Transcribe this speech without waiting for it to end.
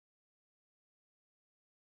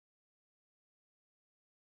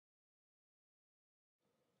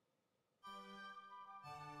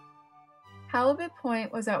Halibut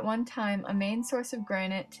Point was at one time a main source of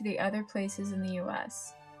granite to the other places in the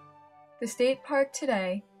U.S. The state park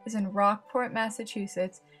today is in Rockport,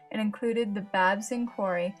 Massachusetts, and included the Babson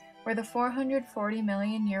Quarry, where the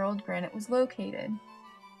 440-million-year-old granite was located.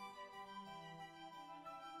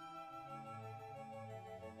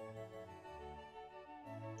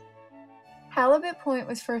 Halibut Point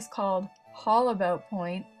was first called Haulabout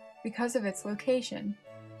Point because of its location.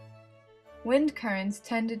 Wind currents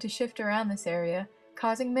tended to shift around this area,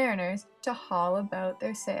 causing mariners to haul about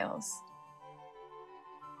their sails.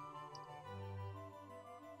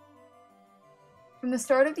 From the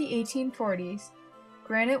start of the 1840s,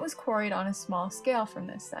 granite was quarried on a small scale from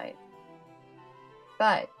this site.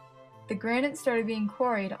 But the granite started being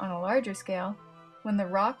quarried on a larger scale when the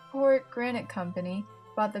Rockport Granite Company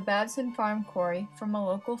bought the Babson Farm Quarry from a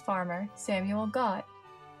local farmer, Samuel Gott.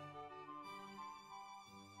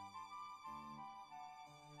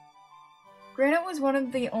 Granite was one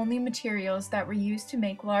of the only materials that were used to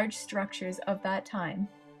make large structures of that time.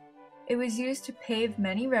 It was used to pave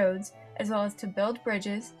many roads, as well as to build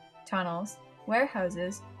bridges, tunnels,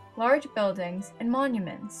 warehouses, large buildings, and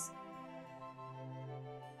monuments.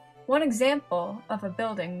 One example of a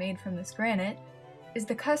building made from this granite is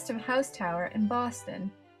the Custom House Tower in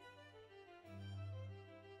Boston.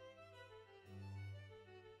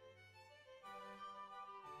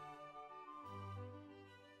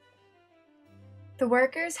 The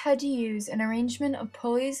workers had to use an arrangement of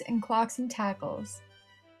pulleys and clocks and tackles.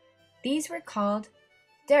 These were called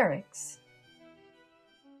derricks.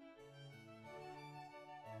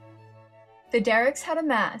 The derricks had a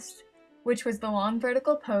mast, which was the long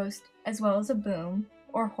vertical post, as well as a boom,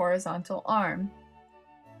 or horizontal arm.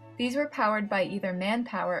 These were powered by either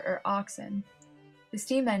manpower or oxen. The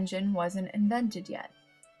steam engine wasn't invented yet.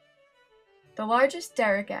 The largest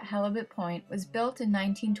derrick at Halibut Point was built in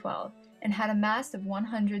 1912 and had a mast of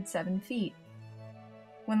 107 feet.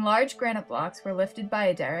 When large granite blocks were lifted by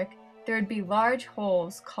a derrick, there would be large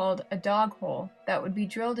holes called a dog hole that would be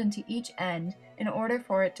drilled into each end in order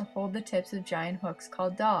for it to hold the tips of giant hooks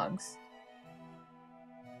called dogs.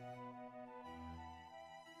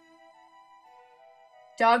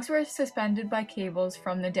 Dogs were suspended by cables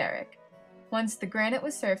from the derrick. Once the granite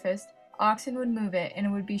was surfaced, oxen would move it and it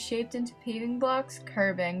would be shaped into paving blocks,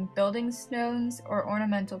 curbing, building stones, or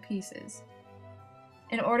ornamental pieces.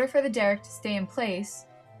 In order for the derrick to stay in place,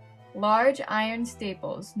 large iron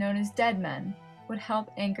staples, known as deadmen, would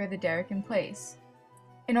help anchor the derrick in place.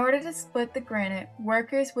 In order to split the granite,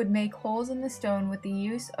 workers would make holes in the stone with the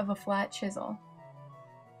use of a flat chisel.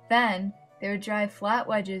 Then, they would drive flat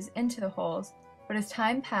wedges into the holes, but as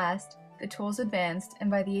time passed, the tools advanced,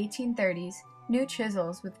 and by the 1830s, new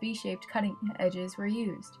chisels with V-shaped cutting edges were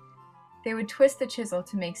used. They would twist the chisel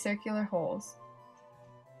to make circular holes.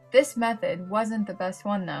 This method wasn't the best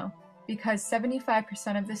one though, because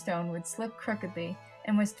 75% of the stone would slip crookedly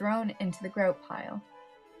and was thrown into the grout pile.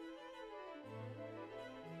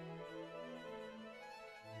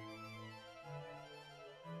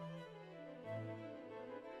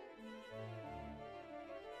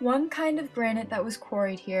 One kind of granite that was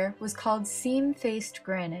quarried here was called seam-faced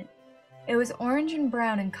granite. It was orange and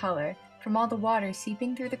brown in color from all the water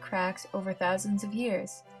seeping through the cracks over thousands of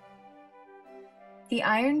years. The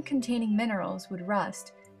iron-containing minerals would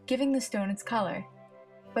rust, giving the stone its color.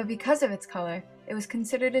 But because of its color, it was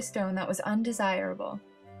considered a stone that was undesirable.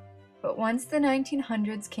 But once the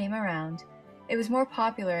 1900s came around, it was more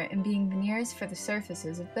popular in being veneers for the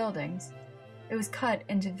surfaces of buildings. It was cut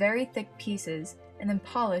into very thick pieces and then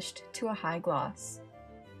polished to a high gloss.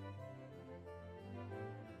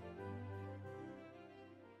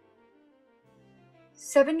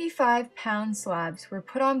 "75-pound slabs were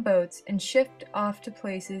put on boats and shipped off to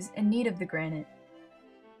places in need of the granite.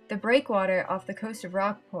 The breakwater off the coast of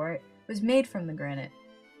Rockport was made from the granite.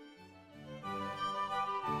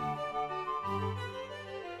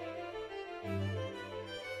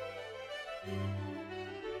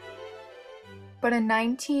 But in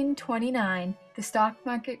 1929, the stock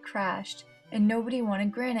market crashed and nobody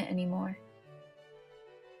wanted granite anymore.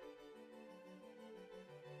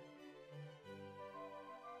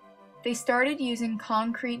 They started using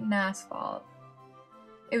concrete and asphalt.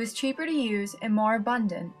 It was cheaper to use and more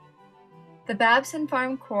abundant. The Babson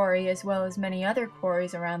Farm Quarry, as well as many other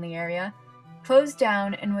quarries around the area, closed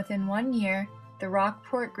down, and within 1 year, the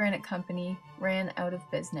Rockport Granite Company ran out of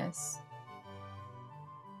business.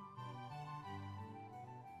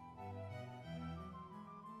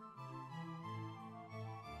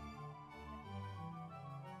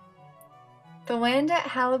 The land at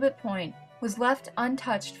Halibut Point was left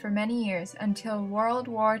untouched for many years until World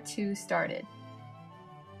War II started.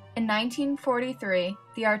 In 1943,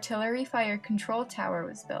 the Artillery Fire Control Tower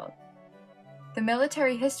was built. The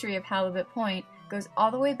military history of Halibut Point goes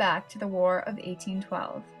all the way back to the War of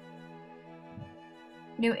 1812.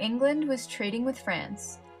 New England was trading with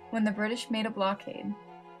France when the British made a blockade.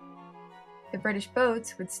 The British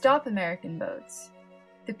boats would stop American boats.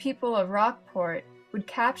 The people of Rockport would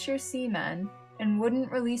capture seamen and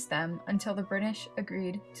wouldn't release them until the British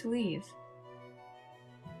agreed to leave.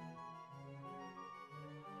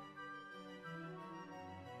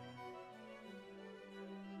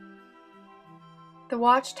 The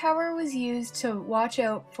watchtower was used to watch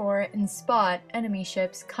out for and spot enemy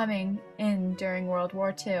ships coming in during World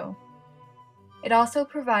War II. It also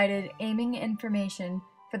provided aiming information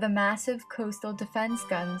for the massive coastal defense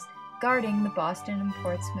guns guarding the Boston and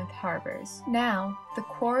Portsmouth harbors. Now, the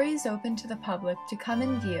quarry is open to the public to come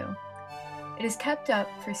and view. It is kept up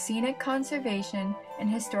for scenic conservation and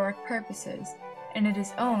historic purposes, and it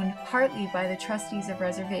is owned partly by the trustees of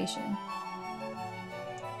reservation.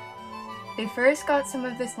 They first got some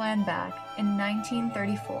of this land back in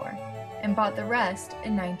 1934 and bought the rest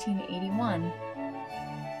in 1981.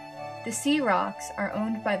 The sea rocks are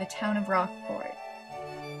owned by the town of Rockport.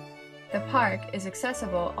 The park is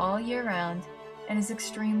accessible all year round and is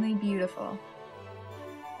extremely beautiful.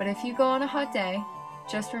 But if you go on a hot day,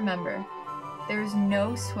 just remember, there is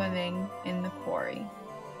no swimming in the quarry.